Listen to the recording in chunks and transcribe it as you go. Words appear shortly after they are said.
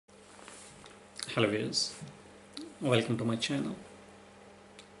Hello viewers, welcome to my channel.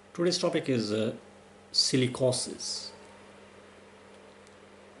 Today's topic is silicosis.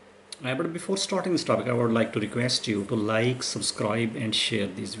 But before starting this topic, I would like to request you to like, subscribe and share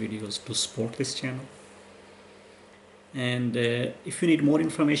these videos to support this channel. And if you need more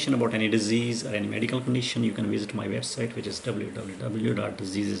information about any disease or any medical condition, you can visit my website, which is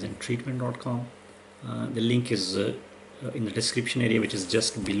www.diseasesandtreatment.com. The link is in the description area, which is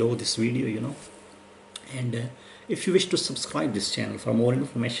just below this video, And if you wish to subscribe this channel for more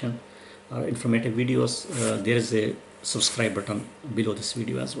information or informative videos, there is a subscribe button below this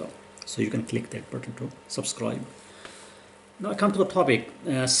video as well. So you can click that button to subscribe. Now I come to the topic,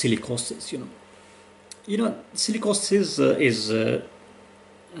 silicosis. Silicosis is a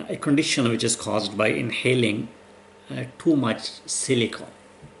condition which is caused by inhaling too much silica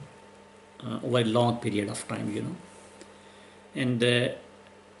over a long period of time, And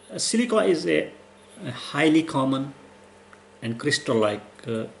silica is a highly common and crystal-like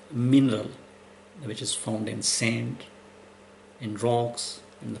mineral which is found in sand, in rocks,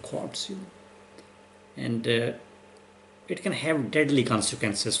 in the quartz, And it can have deadly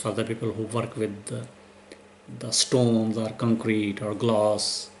consequences for the people who work with the stones or concrete or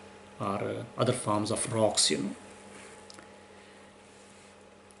glass or other forms of rocks,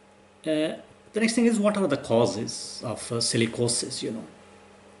 The next thing is, what are the causes of silicosis,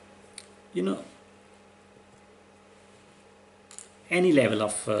 Any level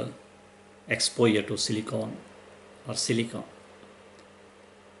of exposure to silicone or silica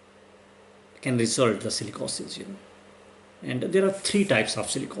can result in the silicosis, And there are three types of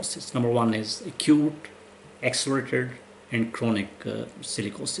silicosis. Number one is acute, accelerated, and chronic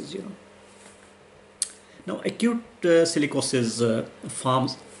silicosis, Now, acute silicosis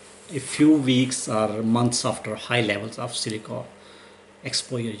forms a few weeks or months after high levels of silica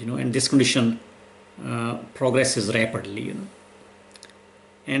exposure, and this condition progresses rapidly,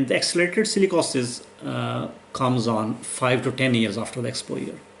 And the accelerated silicosis comes on 5 to 10 years after the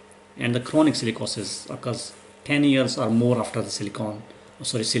exposure, and the chronic silicosis occurs 10 years or more after the silica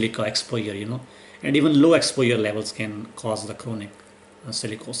exposure, and even low exposure levels can cause the chronic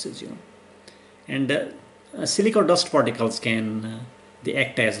silicosis, And silica dust particles they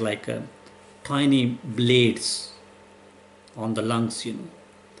act as like tiny blades on the lungs,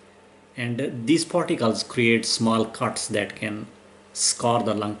 And these particles create small cuts that can scar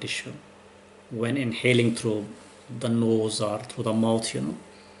the lung tissue when inhaling through the nose or through the mouth,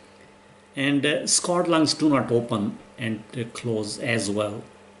 And scarred lungs do not open and close as well,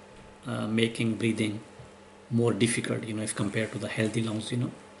 making breathing more difficult, if compared to the healthy lungs,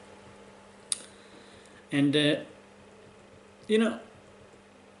 And there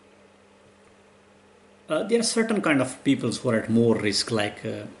are certain kind of people who are at more risk, like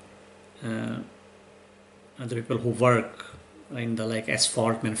the people who work in the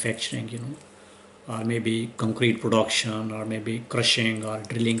asphalt manufacturing, or maybe concrete production, or maybe crushing or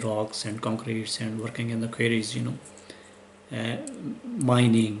drilling rocks and concretes and working in the quarries,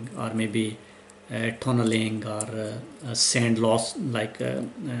 mining, or maybe tunneling, or sand loss,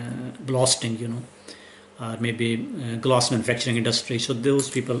 blasting, or maybe glass manufacturing industry. So those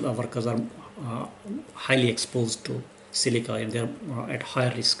people, workers, are highly exposed to silica, and they're at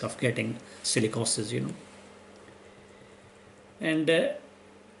higher risk of getting silicosis, And it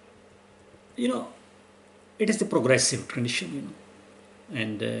is the progressive condition,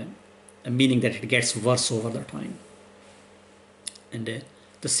 and meaning that it gets worse over the time. And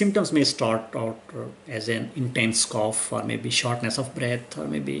the symptoms may start out as an intense cough, or maybe shortness of breath, or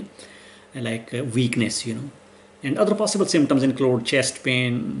maybe weakness, And other possible symptoms include chest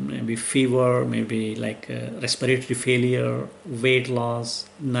pain, maybe fever, maybe respiratory failure, weight loss,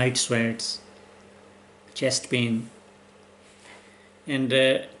 night sweats, chest pain. And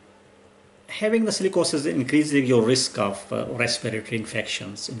having the silicosis increases your risk of respiratory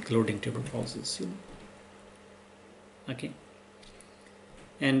infections, including tuberculosis, Okay.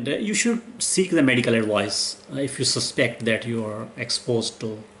 And you should seek the medical advice if you suspect that you are exposed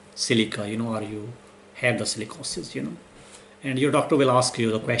to silica, or you have the silicosis, And your doctor will ask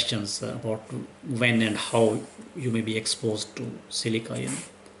you the questions about when and how you may be exposed to silica,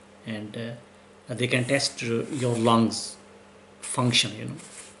 And they can test your lungs function,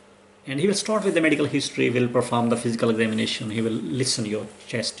 And he will start with the medical history, will perform the physical examination, he will listen your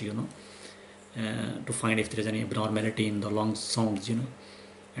chest, to find if there is any abnormality in the lung sounds,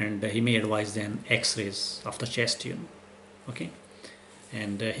 And he may advise then x-rays of the chest, Okay.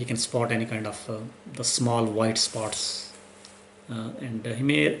 And he can spot any kind of the small white spots, and he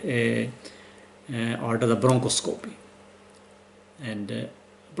may order the bronchoscopy, and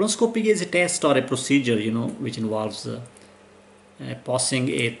Bronchoscopy is a test or a procedure, which involves passing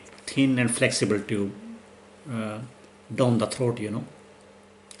a thin and flexible tube down the throat,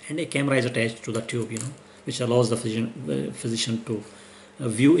 and a camera is attached to the tube, which allows the physician to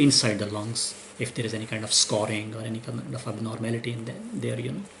view inside the lungs if there is any kind of scarring or any kind of abnormality in there,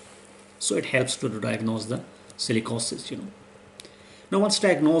 So it helps to diagnose the silicosis, Now once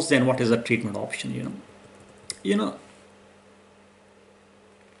diagnosed, then what is the treatment option,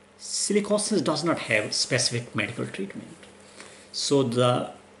 Silicosis does not have specific medical treatment. So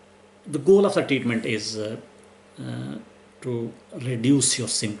the goal of the treatment is to reduce your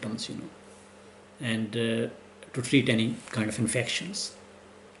symptoms, and to treat any kind of infections.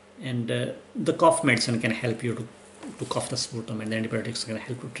 And the cough medicine can help you to cough the sputum, and the antibiotics can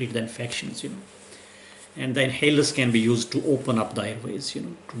help to treat the infections, And the inhalers can be used to open up the airways,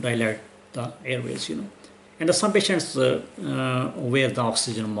 to dilate the airways, And some patients wear the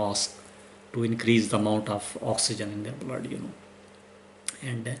oxygen mask to increase the amount of oxygen in their blood,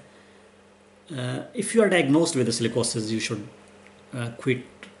 And if you are diagnosed with the silicosis, you should quit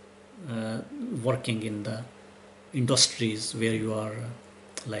working in the industries where you are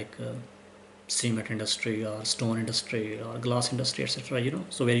like cement industry or stone industry or glass industry, etc.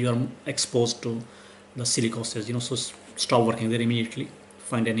 So where you are exposed to the silicosis, so stop working there immediately.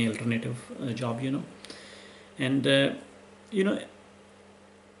 Find any alternative job, and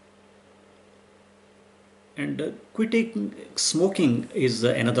quitting smoking is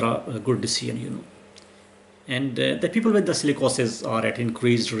another good decision, And the people with the silicosis are at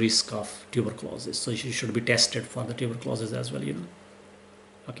increased risk of tuberculosis, so you should be tested for the tuberculosis as well,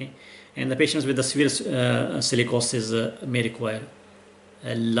 Okay, and the patients with the severe silicosis may require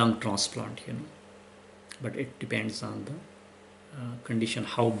a lung transplant, but it depends on the condition,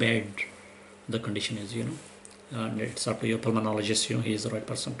 how bad the condition is, and it's up to your pulmonologist, he is the right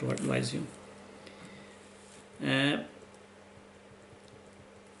person to advise you.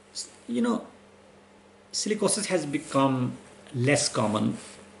 Silicosis has become less common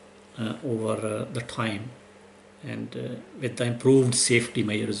over the time, and with the improved safety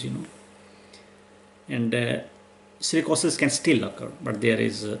measures, and silicosis can still occur, but there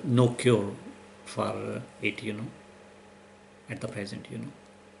is no cure for it, at the present,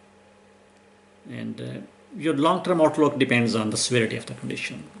 and your long-term outlook depends on the severity of the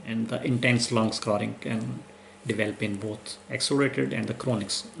condition, and the intense lung scarring can develop in both accelerated and the chronic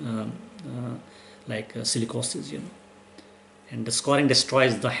silicosis, and the scarring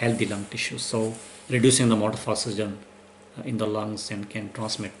destroys the healthy lung tissue, so reducing the amount of oxygen in the lungs and can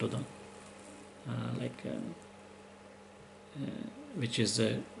transmit to the which is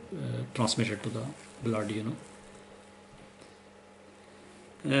transmitted to the blood,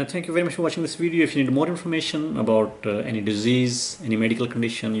 Thank you very much for watching this video. If you need more information about any disease, any medical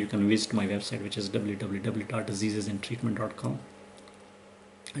condition, you can visit my website, which is www.diseasesandtreatment.com.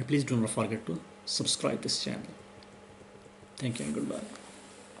 And please do not forget to subscribe this channel. Thank you and goodbye.